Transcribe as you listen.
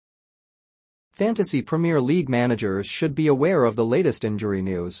Fantasy Premier League managers should be aware of the latest injury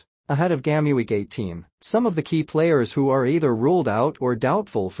news. Ahead of Gameweek 18, some of the key players who are either ruled out or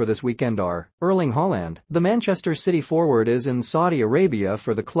doubtful for this weekend are Erling Haaland. The Manchester City forward is in Saudi Arabia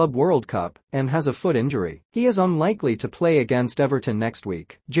for the Club World Cup and has a foot injury. He is unlikely to play against Everton next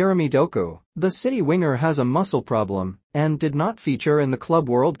week. Jeremy Doku, the City winger, has a muscle problem and did not feature in the Club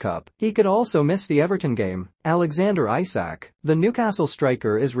World Cup. He could also miss the Everton game. Alexander Isak, the Newcastle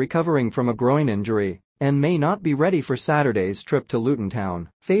striker, is recovering from a groin injury and may not be ready for Saturday's trip to Luton Town.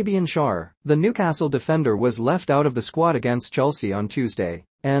 Fabian Schar, the Newcastle defender, was left out of the squad against Chelsea on Tuesday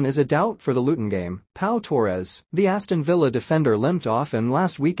and is a doubt for the Luton game. Pau Torres, the Aston Villa defender, limped off in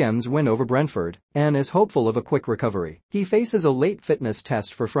last weekend's win over Brentford and is hopeful of a quick recovery. He faces a late fitness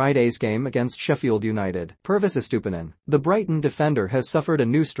test for Friday's game against Sheffield United. Pervis Estupinan, the Brighton defender, has suffered a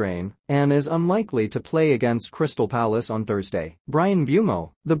new strain and is unlikely to play against Crystal Palace on Thursday. Bryan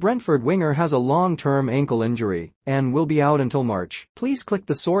Mbeumo, the Brentford winger, has a long-term ankle injury and will be out until March. Please click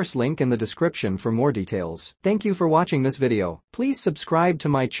the source link in the description for more details. Thank you for watching this video. Please subscribe to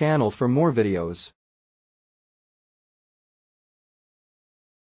my channel for more videos.